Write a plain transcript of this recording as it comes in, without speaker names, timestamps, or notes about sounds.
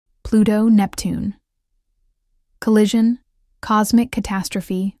Pluto-Neptune. Collision, cosmic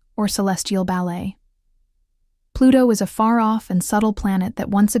catastrophe, or celestial ballet. Pluto is a far-off and subtle planet that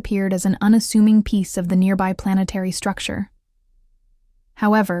once appeared as an unassuming piece of the nearby planetary structure.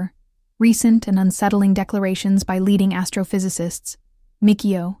 However, recent and unsettling declarations by leading astrophysicists,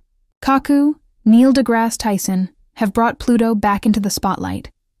 Mikio, Kaku, Neil deGrasse Tyson, have brought Pluto back into the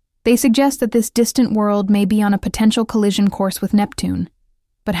spotlight. They suggest that this distant world may be on a potential collision course with Neptune.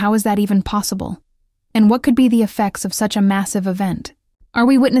 But how is that even possible? And what could be the effects of such a massive event? Are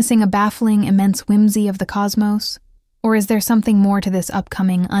we witnessing a baffling, immense whimsy of the cosmos? Or is there something more to this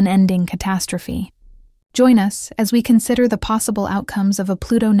upcoming, unending catastrophe? Join us as we consider the possible outcomes of a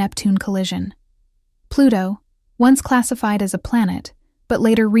Pluto-Neptune collision. Pluto, once classified as a planet, but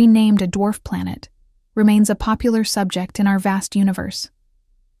later renamed a dwarf planet, remains a popular subject in our vast universe.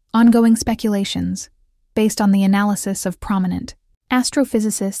 Ongoing speculations, based on the analysis of prominent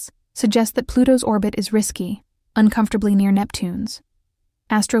astrophysicists, suggest that Pluto's orbit is risky, uncomfortably near Neptune's.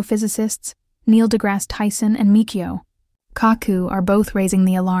 Astrophysicists Neil deGrasse Tyson and Mikio Kaku are both raising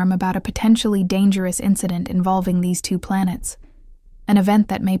the alarm about a potentially dangerous incident involving these two planets, an event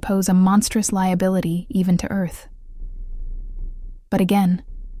that may pose a monstrous liability even to Earth. But again,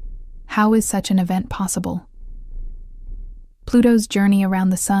 how is such an event possible? Pluto's journey around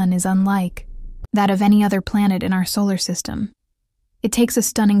the Sun is unlike that of any other planet in our solar system. It takes a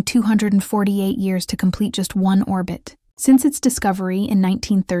stunning 248 years to complete just one orbit. Since its discovery in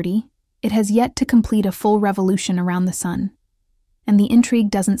 1930, it has yet to complete a full revolution around the Sun. And the intrigue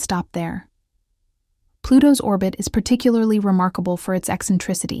doesn't stop there. Pluto's orbit is particularly remarkable for its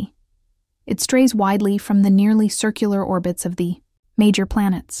eccentricity. It strays widely from the nearly circular orbits of the major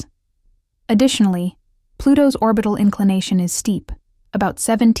planets. Additionally, Pluto's orbital inclination is steep, about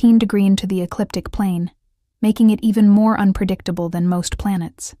 17 degrees into the ecliptic plane, making it even more unpredictable than most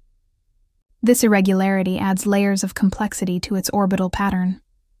planets. This irregularity adds layers of complexity to its orbital pattern.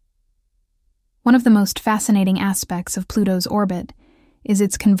 One of the most fascinating aspects of Pluto's orbit is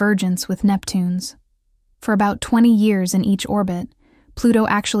its convergence with Neptune's. For about 20 years in each orbit, Pluto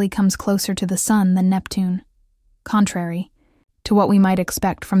actually comes closer to the Sun than Neptune, contrary to what we might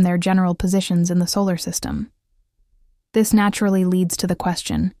expect from their general positions in the solar system. This naturally leads to the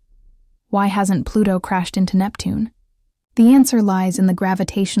question, why hasn't Pluto crashed into Neptune? The answer lies in the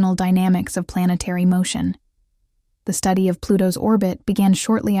gravitational dynamics of planetary motion. The study of Pluto's orbit began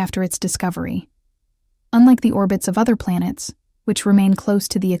shortly after its discovery. Unlike the orbits of other planets, which remain close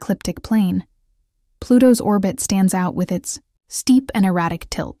to the ecliptic plane, Pluto's orbit stands out with its steep and erratic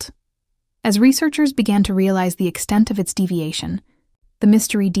tilt. As researchers began to realize the extent of its deviation, the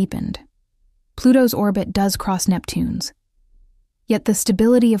mystery deepened. Pluto's orbit does cross Neptune's. Yet the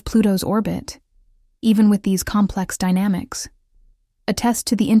stability of Pluto's orbit, even with these complex dynamics, attests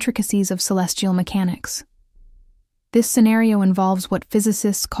to the intricacies of celestial mechanics. This scenario involves what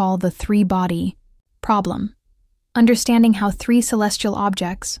physicists call the three-body problem, understanding how three celestial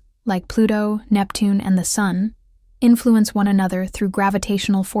objects, like Pluto, Neptune, and the Sun, influence one another through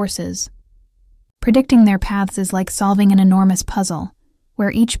gravitational forces. Predicting their paths is like solving an enormous puzzle,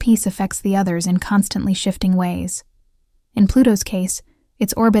 where each piece affects the others in constantly shifting ways. In Pluto's case,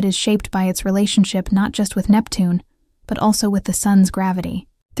 its orbit is shaped by its relationship not just with Neptune, but also with the Sun's gravity.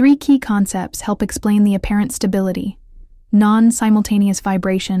 Three key concepts help explain the apparent stability: non-simultaneous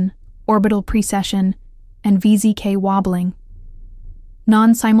vibration, orbital precession, and VZK wobbling.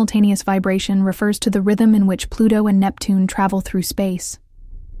 Non-simultaneous vibration refers to the rhythm in which Pluto and Neptune travel through space.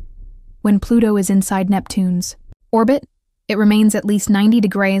 When Pluto is inside Neptune's orbit, it remains at least 90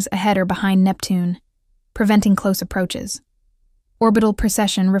 degrees ahead or behind Neptune, preventing close approaches. Orbital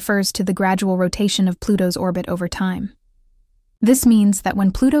precession refers to the gradual rotation of Pluto's orbit over time. This means that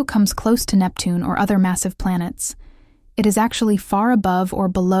when Pluto comes close to Neptune or other massive planets, it is actually far above or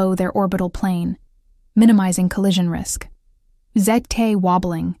below their orbital plane, minimizing collision risk. VZK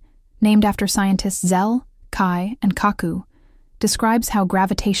wobbling, named after scientists Zell, Kai, and Kaku, describes how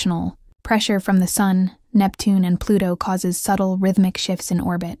gravitational pressure from the Sun, Neptune, and Pluto causes subtle rhythmic shifts in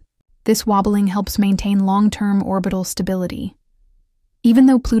orbit. This wobbling helps maintain long-term orbital stability. Even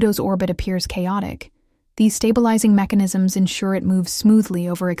though Pluto's orbit appears chaotic, these stabilizing mechanisms ensure it moves smoothly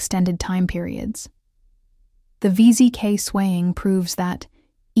over extended time periods. The VZK swaying proves that,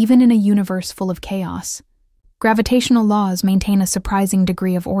 even in a universe full of chaos, gravitational laws maintain a surprising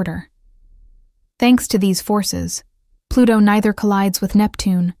degree of order. Thanks to these forces, Pluto neither collides with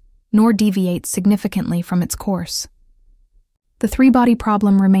Neptune nor deviates significantly from its course. The three-body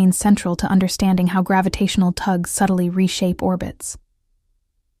problem remains central to understanding how gravitational tugs subtly reshape orbits.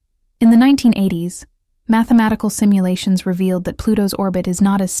 In the 1980s, Mathematical simulations revealed that Pluto's orbit is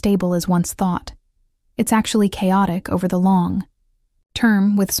not as stable as once thought. It's actually chaotic over the long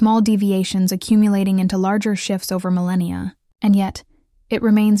term, with small deviations accumulating into larger shifts over millennia, and yet it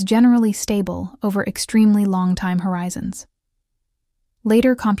remains generally stable over extremely long time horizons.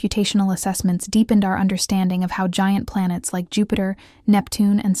 Later computational assessments deepened our understanding of how giant planets like Jupiter,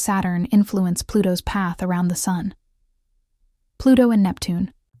 Neptune, and Saturn influence Pluto's path around the Sun. Pluto and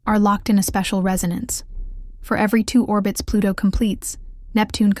Neptune are locked in a special resonance. For every 2 orbits Pluto completes,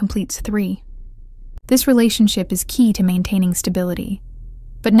 Neptune completes 3. This relationship is key to maintaining stability,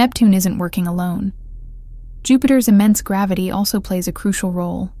 but Neptune isn't working alone. Jupiter's immense gravity also plays a crucial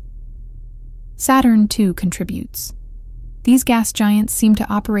role. Saturn, too, contributes. These gas giants seem to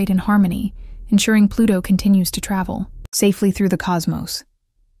operate in harmony, ensuring Pluto continues to travel safely through the cosmos.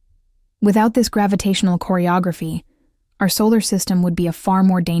 Without this gravitational choreography, our solar system would be a far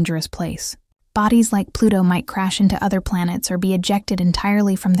more dangerous place. Bodies like Pluto might crash into other planets or be ejected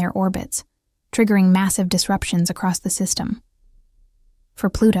entirely from their orbits, triggering massive disruptions across the system. For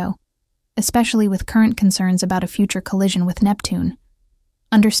Pluto, especially with current concerns about a future collision with Neptune,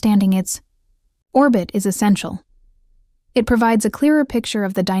 understanding its orbit is essential. It provides a clearer picture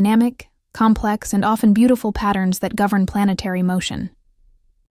of the dynamic, complex, and often beautiful patterns that govern planetary motion.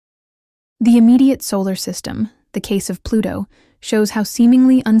 The immediate solar system, the case of Pluto, shows how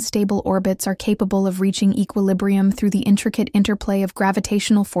seemingly unstable orbits are capable of reaching equilibrium through the intricate interplay of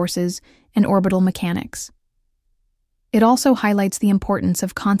gravitational forces and orbital mechanics. It also highlights the importance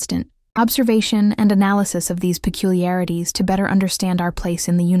of constant observation and analysis of these peculiarities to better understand our place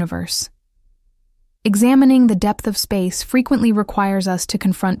in the universe. Examining the depth of space frequently requires us to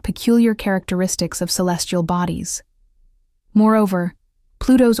confront peculiar characteristics of celestial bodies. Moreover,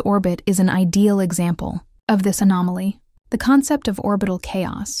 Pluto's orbit is an ideal example of this anomaly. The concept of orbital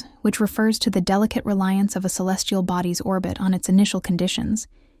chaos, which refers to the delicate reliance of a celestial body's orbit on its initial conditions,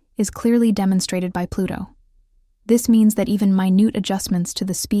 is clearly demonstrated by Pluto. This means that even minute adjustments to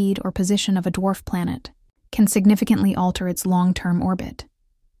the speed or position of a dwarf planet can significantly alter its long-term orbit.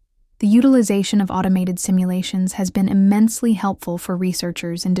 The utilization of automated simulations has been immensely helpful for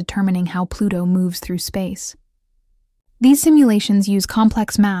researchers in determining how Pluto moves through space. These simulations use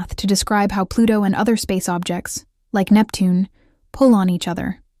complex math to describe how Pluto and other space objects, like Neptune, pull on each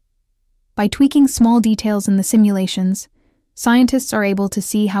other. By tweaking small details in the simulations, scientists are able to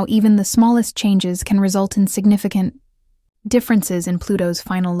see how even the smallest changes can result in significant differences in Pluto's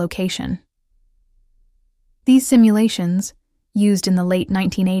final location. These simulations, used in the late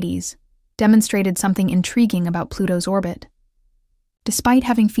 1980s, demonstrated something intriguing about Pluto's orbit. Despite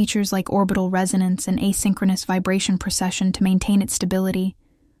having features like orbital resonance and asynchronous vibration precession to maintain its stability,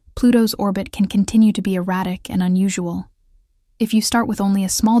 Pluto's orbit can continue to be erratic and unusual. If you start with only a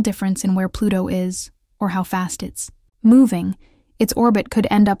small difference in where Pluto is, or how fast it's moving, its orbit could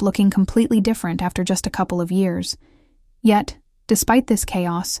end up looking completely different after just a couple of years. Yet, despite this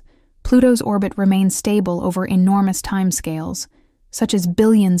chaos, Pluto's orbit remains stable over enormous timescales, such as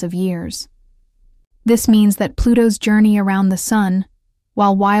billions of years. This means that Pluto's journey around the Sun,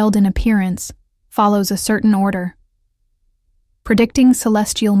 while wild in appearance, follows a certain order. Predicting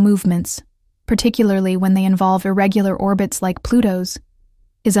celestial movements, particularly when they involve irregular orbits like Pluto's,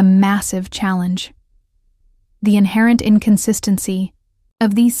 is a massive challenge. The inherent inconsistency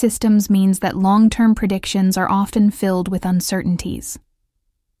of these systems means that long-term predictions are often filled with uncertainties.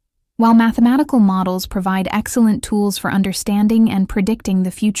 While mathematical models provide excellent tools for understanding and predicting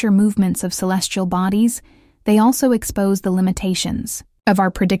the future movements of celestial bodies, they also expose the limitations of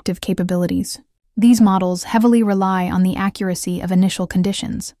our predictive capabilities. These models heavily rely on the accuracy of initial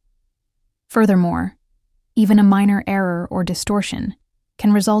conditions. Furthermore, even a minor error or distortion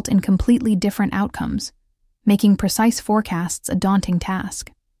can result in completely different outcomes, making precise forecasts a daunting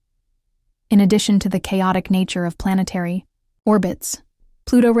task. In addition to the chaotic nature of planetary orbits,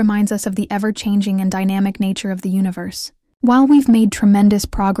 Pluto reminds us of the ever-changing and dynamic nature of the universe. While we've made tremendous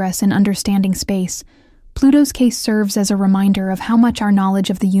progress in understanding space, Pluto's case serves as a reminder of how much our knowledge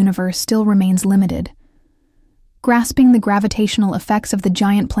of the universe still remains limited. Grasping the gravitational effects of the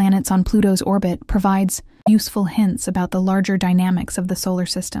giant planets on Pluto's orbit provides useful hints about the larger dynamics of the solar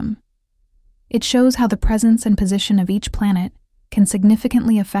system. It shows how the presence and position of each planet can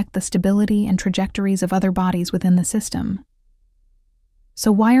significantly affect the stability and trajectories of other bodies within the system.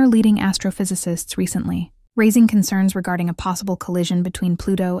 So why are leading astrophysicists recently raising concerns regarding a possible collision between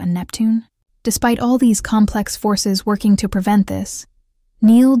Pluto and Neptune? Despite all these complex forces working to prevent this,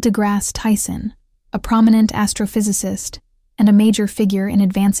 Neil deGrasse Tyson, a prominent astrophysicist and a major figure in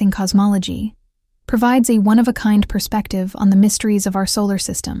advancing cosmology, provides a one-of-a-kind perspective on the mysteries of our solar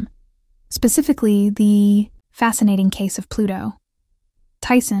system. specifically the fascinating case of Pluto.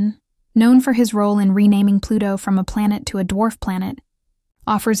 Tyson, known for his role in renaming Pluto from a planet to a dwarf planet,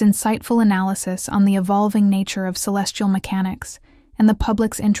 offers insightful analysis on the evolving nature of celestial mechanics and the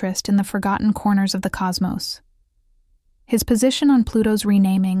public's interest in the forgotten corners of the cosmos. His position on Pluto's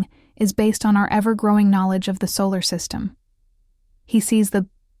renaming is based on our ever-growing knowledge of the solar system. He sees the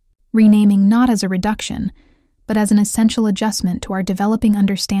renaming not as a reduction, but as an essential adjustment to our developing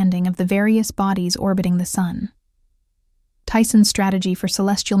understanding of the various bodies orbiting the Sun. Tyson's strategy for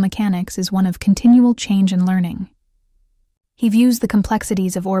celestial mechanics is one of continual change and learning. He views the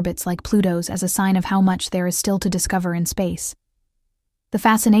complexities of orbits like Pluto's as a sign of how much there is still to discover in space. The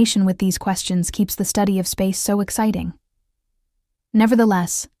fascination with these questions keeps the study of space so exciting.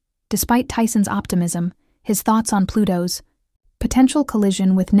 Nevertheless, despite Tyson's optimism, his thoughts on Pluto's potential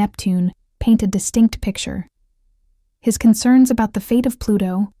collision with Neptune paint a distinct picture. His concerns about the fate of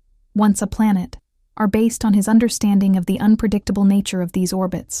Pluto, once a planet, are based on his understanding of the unpredictable nature of these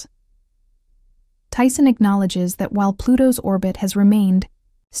orbits. Tyson acknowledges that while Pluto's orbit has remained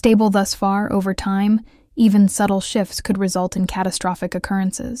stable thus far over time, even subtle shifts could result in catastrophic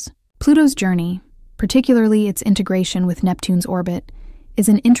occurrences. Pluto's journey, particularly its integration with Neptune's orbit, is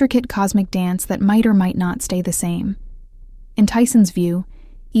an intricate cosmic dance that might or might not stay the same. In Tyson's view,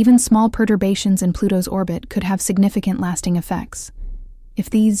 even small perturbations in Pluto's orbit could have significant lasting effects. If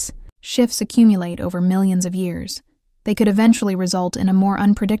these shifts accumulate over millions of years, they could eventually result in a more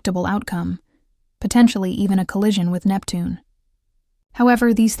unpredictable outcome, potentially even a collision with Neptune.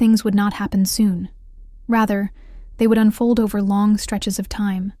 However, these things would not happen soon. Rather, they would unfold over long stretches of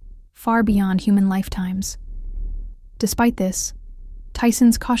time, far beyond human lifetimes. Despite this,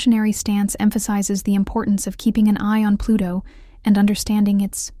 Tyson's cautionary stance emphasizes the importance of keeping an eye on Pluto and understanding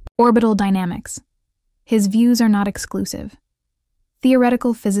its orbital dynamics. His views are not exclusive.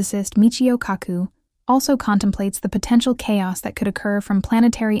 Theoretical physicist Michio Kaku also contemplates the potential chaos that could occur from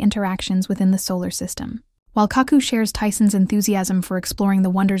planetary interactions within the solar system. While Kaku shares Tyson's enthusiasm for exploring the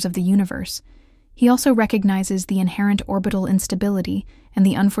wonders of the universe, he also recognizes the inherent orbital instability and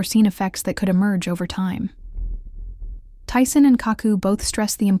the unforeseen effects that could emerge over time. Tyson and Kaku both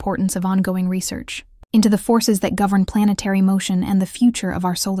stress the importance of ongoing research into the forces that govern planetary motion and the future of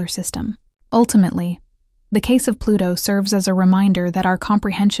our solar system. Ultimately, the case of Pluto serves as a reminder that our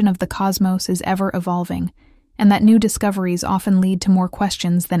comprehension of the cosmos is ever evolving, and that new discoveries often lead to more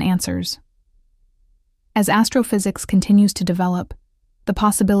questions than answers. As astrophysics continues to develop, the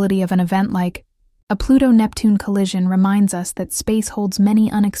possibility of an event like a Pluto-Neptune collision reminds us that space holds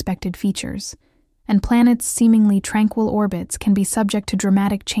many unexpected features, and planets' seemingly tranquil orbits can be subject to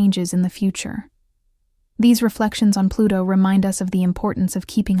dramatic changes in the future. These reflections on Pluto remind us of the importance of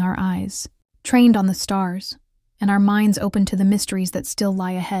keeping our eyes trained on the stars and our minds open to the mysteries that still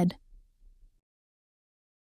lie ahead.